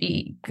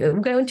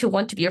to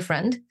want to be your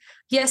friend?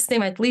 Yes, they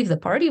might leave the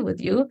party with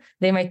you.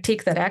 They might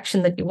take that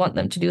action that you want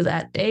them to do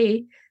that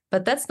day,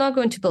 but that's not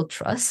going to build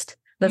trust.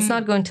 That's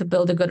not going to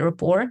build a good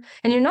rapport.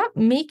 And you're not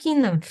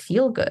making them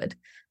feel good.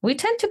 We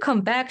tend to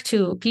come back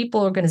to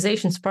people,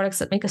 organizations, products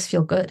that make us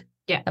feel good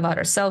about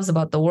ourselves,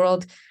 about the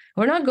world.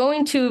 We're not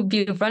going to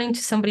be running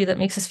to somebody that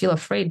makes us feel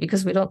afraid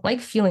because we don't like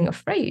feeling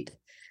afraid.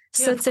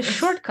 So it's a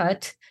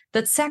shortcut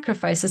that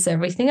sacrifices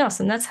everything else.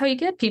 And that's how you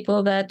get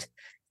people that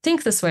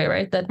think this way,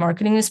 right? That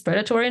marketing is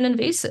predatory and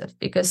invasive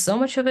because so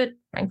much of it,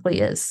 frankly,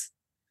 is.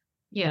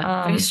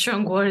 Yeah, very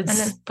strong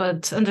words,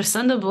 but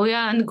understandable.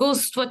 Yeah, and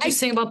goes to what you're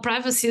saying about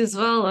privacy as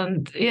well.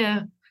 And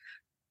yeah.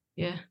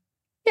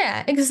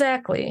 Yeah,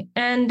 exactly.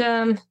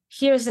 And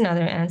here's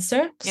another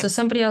answer. So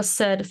somebody else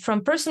said,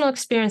 from personal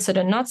experience at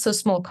a not so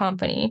small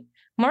company,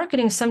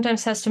 marketing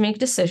sometimes has to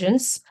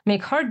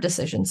make hard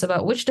decisions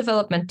about which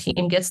development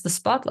team gets the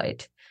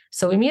spotlight.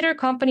 So we meet our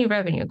company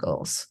revenue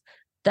goals.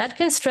 That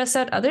can stress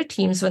out other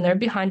teams when they're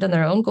behind on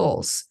their own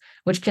goals,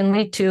 which can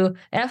lead to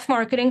F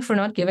marketing for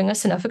not giving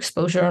us enough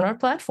exposure on our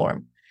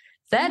platform.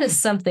 That is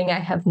something I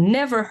have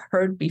never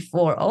heard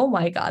before. Oh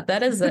my God,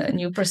 that is a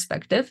new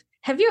perspective.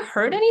 Have you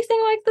heard anything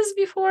like this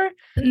before?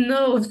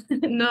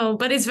 No,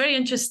 but it's very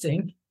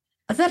interesting.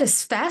 That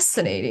is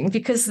fascinating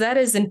because that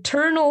is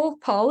internal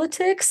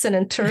politics and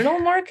internal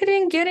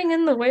marketing getting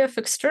in the way of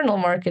external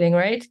marketing,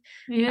 right?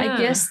 Yeah. I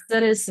guess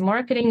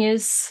marketing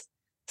is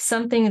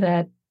something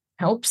that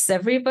helps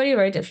everybody,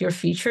 right? If you're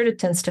featured, it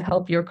tends to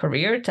help your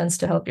career, it tends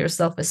to help your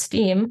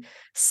self-esteem.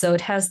 So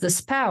it has this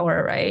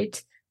power,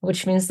 right?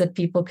 Which means that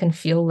people can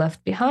feel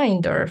left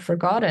behind or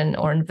forgotten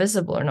or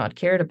invisible or not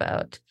cared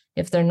about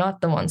if they're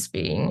not the ones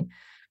being,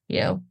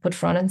 put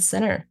front and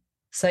center.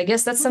 So I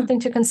guess that's something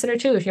to consider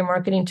too. If you're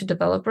marketing to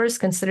developers,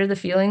 consider the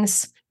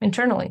feelings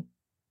internally.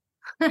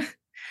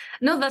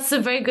 No, that's a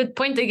very good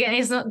point. Again,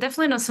 it's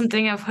definitely not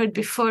something I've heard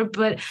before,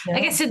 but I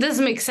guess it does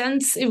make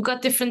sense. You've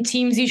got different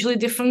teams, usually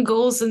different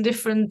goals and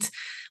different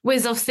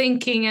ways of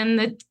thinking,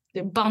 and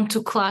they're bound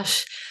to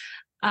clash.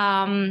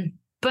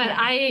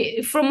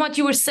 But from what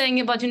you were saying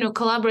about,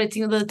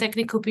 collaborating with the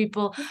technical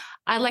people,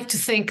 I like to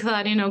think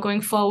that,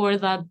 going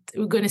forward, that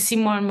we're going to see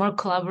more and more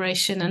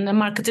collaboration, and the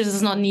marketer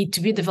does not need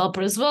to be a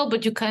developer as well,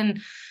 but you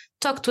can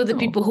talk to the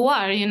people who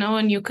are,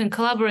 and you can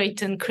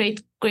collaborate and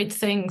create great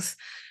things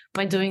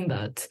by doing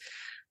that.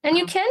 And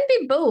you can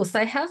be both.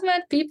 I have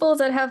met people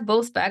that have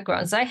both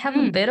backgrounds. I have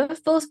a bit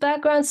of both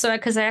backgrounds. So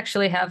because I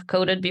actually have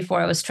coded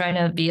before I was trying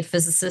to be a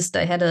physicist,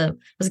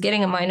 was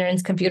getting a minor in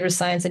computer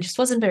science. I just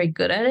wasn't very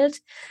good at it.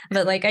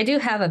 But I do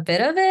have a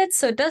bit of it.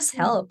 So it does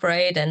help,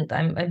 right? And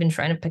I've been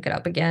trying to pick it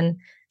up again.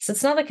 So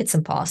it's not like it's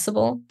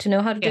impossible to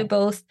know how to do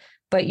both.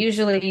 But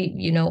usually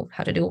you know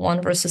how to do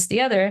one versus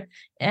the other.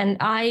 And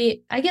I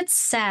get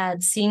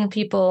sad seeing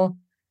people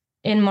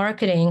in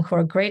marketing who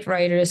are great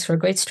writers, who are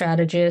great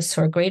strategists,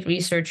 who are great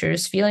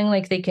researchers, feeling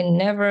like they can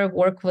never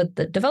work with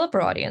the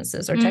developer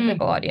audiences or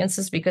technical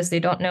audiences because they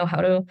don't know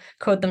how to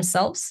code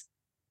themselves.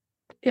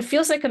 It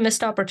feels like a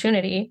missed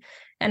opportunity.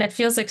 And it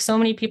feels like so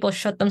many people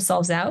shut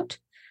themselves out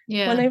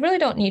when they really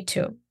don't need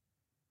to.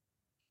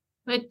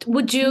 But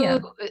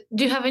do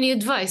you have any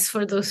advice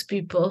for those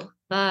people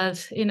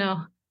that,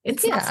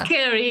 it's not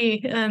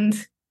scary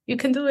and you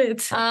can do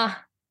it?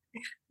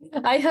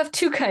 I have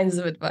two kinds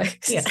of advice.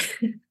 Yeah.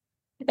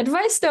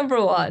 Advice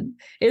number one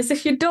is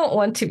if you don't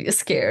want to be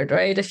scared,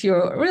 right? If you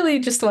really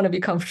just want to be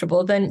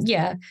comfortable, then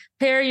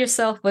pair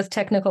yourself with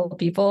technical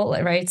people,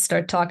 right?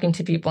 Start talking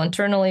to people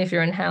internally if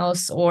you're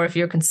in-house, or if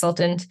you're a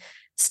consultant,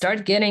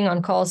 start getting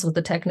on calls with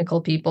the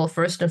technical people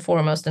first and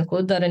foremost.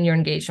 Include that in your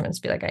engagements.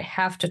 Be like, I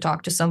have to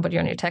talk to somebody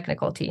on your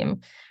technical team,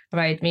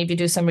 right? Maybe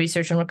do some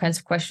research on what kinds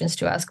of questions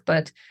to ask.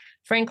 But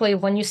frankly,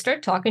 when you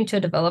start talking to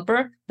a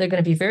developer, they're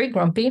going to be very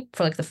grumpy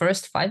for like the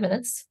first 5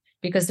 minutes,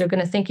 because they're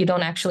going to think you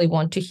don't actually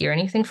want to hear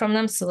anything from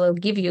them. So they'll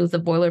give you the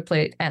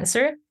boilerplate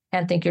answer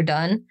and think you're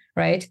done,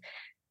 right?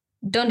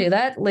 Don't do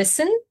that.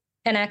 Listen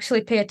and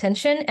actually pay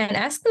attention and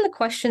ask them the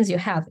questions you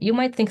have. You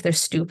might think they're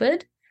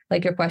stupid,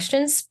 like your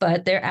questions,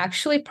 but they're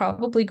actually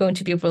probably going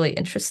to be really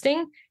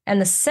interesting. And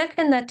the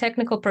second that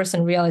technical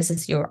person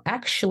realizes you're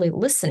actually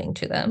listening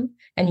to them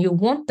and you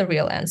want the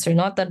real answer,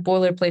 not that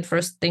boilerplate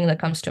first thing that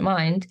comes to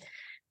mind,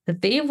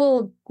 that they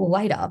will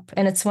light up.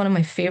 And it's one of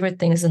my favorite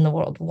things in the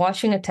world,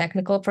 watching a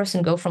technical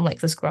person go from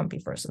like this grumpy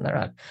person.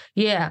 They're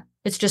like,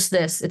 it's just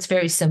this. It's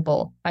very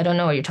simple. I don't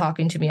know why you're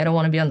talking to me. I don't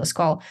want to be on this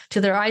call,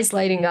 to their eyes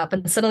lighting up.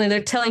 And suddenly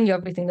they're telling you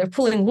everything. They're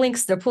pulling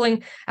links. They're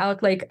pulling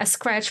out like a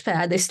scratch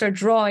pad. They start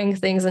drawing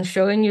things and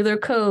showing you their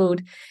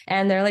code.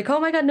 And they're like, oh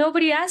my God,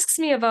 nobody asks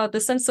me about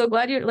this. I'm so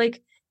glad you're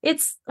like,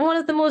 it's one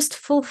of the most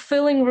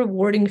fulfilling,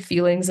 rewarding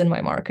feelings in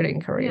my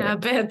marketing career. Yeah, I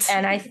bet.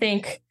 And I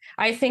think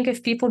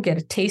if people get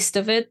a taste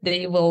of it,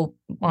 they will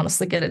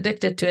honestly get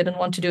addicted to it and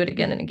want to do it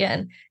again and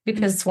again,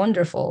 because it's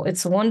wonderful.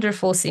 It's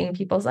wonderful seeing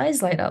people's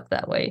eyes light up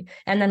that way.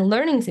 And then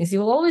learning things. You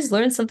will always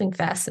learn something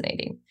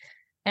fascinating.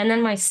 And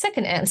then my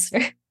second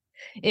answer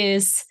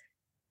is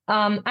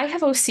I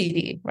have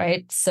OCD,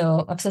 right?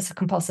 So obsessive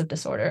compulsive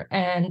disorder.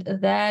 And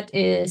that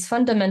is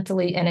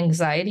fundamentally an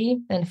anxiety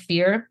and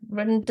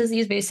fear-ridden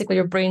disease. Basically,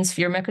 your brain's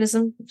fear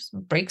mechanism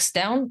breaks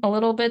down a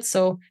little bit.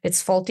 So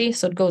it's faulty.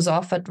 So it goes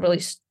off at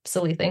really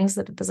silly things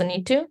that it doesn't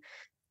need to.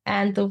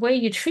 And the way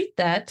you treat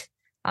that,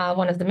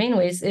 one of the main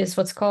ways, is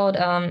what's called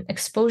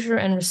exposure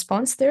and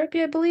response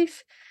therapy, I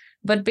believe.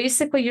 But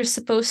basically, you're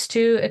supposed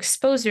to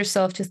expose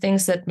yourself to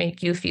things that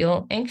make you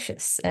feel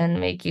anxious and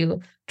make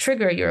you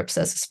trigger your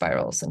obsessive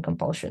spirals and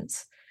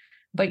compulsions.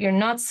 But you're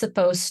not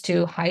supposed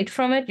to hide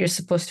from it. You're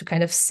supposed to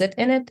kind of sit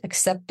in it,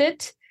 accept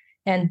it,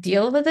 and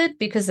deal with it,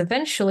 because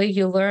eventually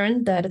you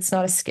learn that it's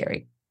not as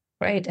scary,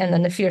 right? And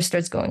then the fear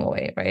starts going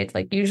away, right?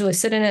 Like, you usually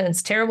sit in it and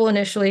it's terrible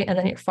initially, and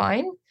then you're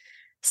fine.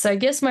 So I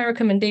guess my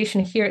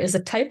recommendation here is a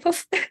type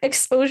of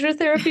exposure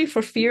therapy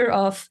for fear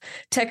of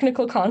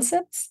technical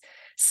concepts.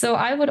 So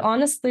I would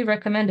honestly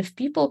recommend, if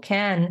people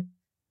can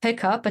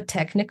pick up a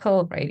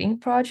technical writing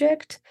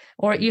project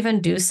or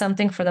even do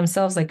something for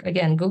themselves, like,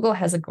 again, Google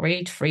has a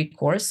great free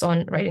course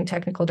on writing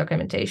technical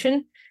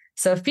documentation.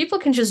 So if people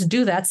can just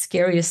do that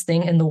scariest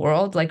thing in the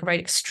world, like write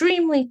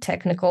extremely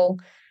technical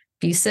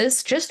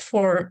pieces just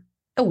for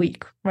a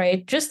week,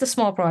 right? Just a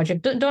small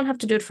project. Don't have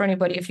to do it for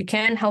anybody. If you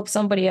can help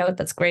somebody out,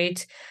 that's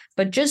great.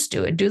 But just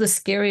do it. Do the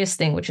scariest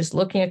thing, which is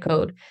looking at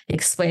code,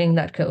 explaining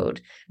that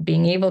code,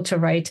 being able to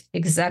write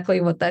exactly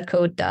what that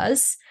code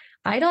does.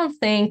 I don't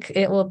think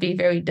it will be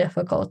very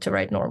difficult to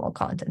write normal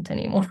content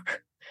anymore.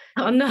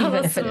 Oh no,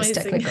 even if it amazing.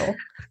 is technical.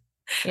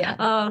 Yeah.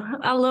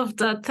 I love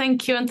that.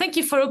 Thank you. And thank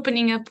you for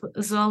opening up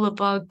as well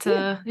about,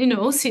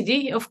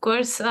 OCD, of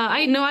course.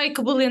 I know, I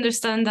completely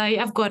understand.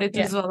 I've got it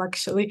as well,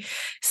 actually.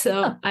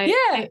 So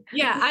I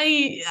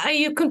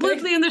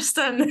completely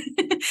understand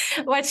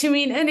what you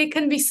mean. And it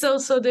can be so,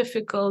 so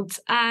difficult.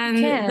 And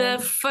the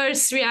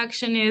first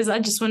reaction is, I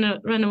just want to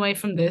run away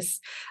from this.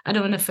 I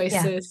don't want to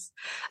face this.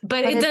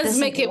 But it does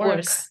make it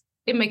worse.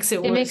 It makes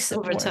it worse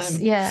over time.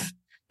 Yeah.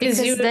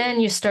 Because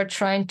then you start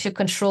trying to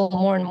control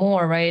more and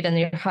more, right? And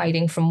you're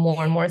hiding from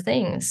more and more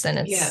things. And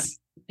it's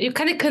you're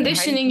kind of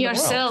conditioning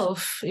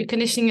yourself. You're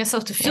conditioning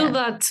yourself to feel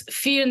that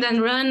fear and then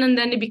run. And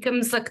then it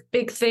becomes like a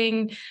big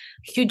thing,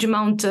 huge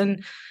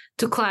mountain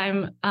to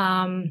climb.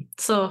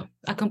 So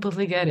I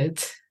completely get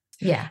it.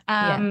 Yeah,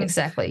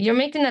 exactly. You're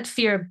making that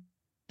fear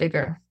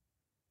bigger.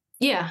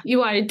 Yeah,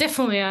 you are. You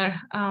definitely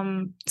are.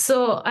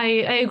 So I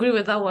agree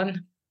with that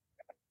one.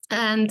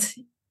 And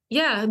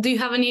do you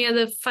have any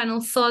other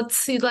final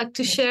thoughts you'd like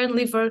to share and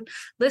leave our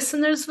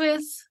listeners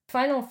with?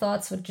 Final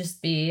thoughts would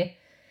just be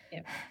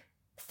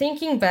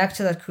thinking back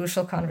to that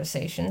crucial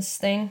conversations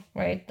thing,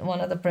 right?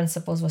 One of the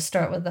principles was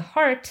start with the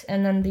heart.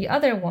 And then the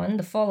other one,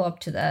 the follow-up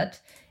to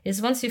that,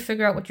 is once you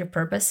figure out what your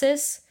purpose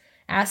is,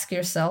 ask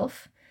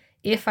yourself,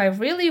 if I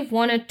really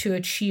wanted to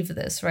achieve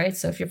this, right?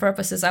 So if your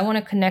purpose is, I want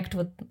to connect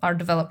with our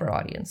developer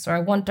audience, or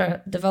I want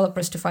our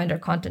developers to find our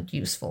content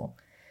useful,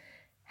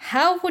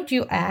 how would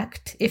you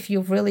act if you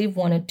really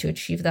wanted to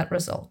achieve that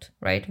result,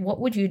 right? What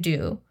would you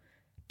do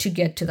to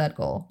get to that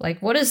goal?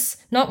 Like, what is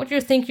not what you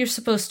think you're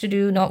supposed to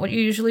do, not what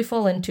you usually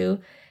fall into.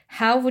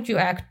 How would you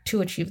act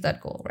to achieve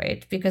that goal,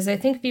 right? Because I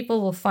think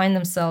people will find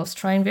themselves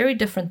trying very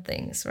different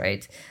things,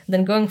 right?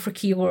 Then going for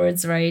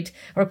keywords, right?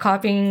 Or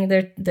copying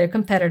their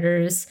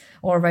competitors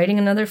or writing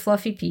another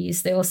fluffy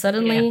piece. They will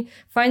suddenly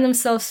find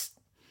themselves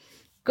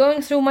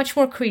going through much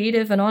more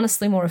creative and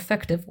honestly more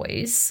effective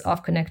ways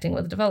of connecting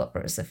with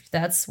developers, if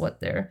that's what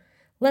their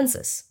lens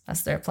is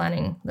as they're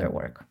planning their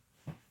work.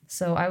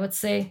 So I would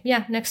say,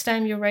 next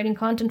time you're writing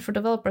content for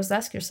developers,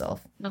 ask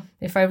yourself,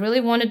 if I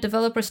really wanted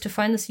developers to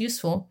find this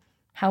useful,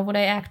 how would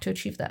I act to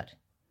achieve that?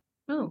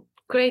 Oh,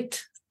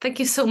 great. Thank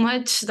you so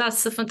much.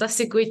 That's a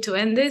fantastic way to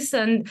end this.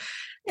 And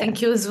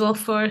thank you as well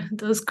for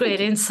those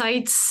great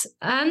insights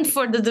and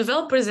for the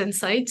developers'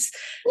 insights.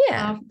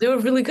 Yeah. They were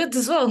really good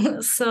as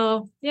well.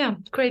 So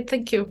great.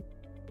 Thank you.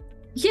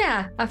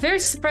 Yeah, I'm very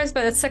surprised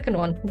by that second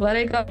one. Glad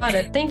I got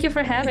it. Thank you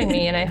for having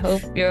me. And I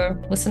hope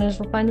your listeners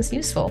will find this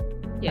useful.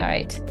 Yeah, all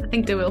right. I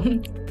think they will.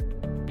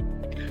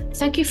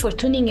 Thank you for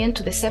tuning in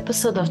to this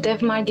episode of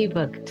DevMar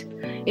Debugged.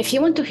 If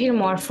you want to hear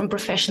more from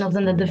professionals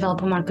in the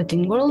developer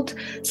marketing world,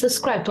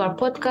 subscribe to our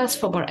podcast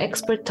for more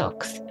expert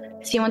talks.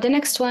 See you on the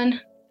next one.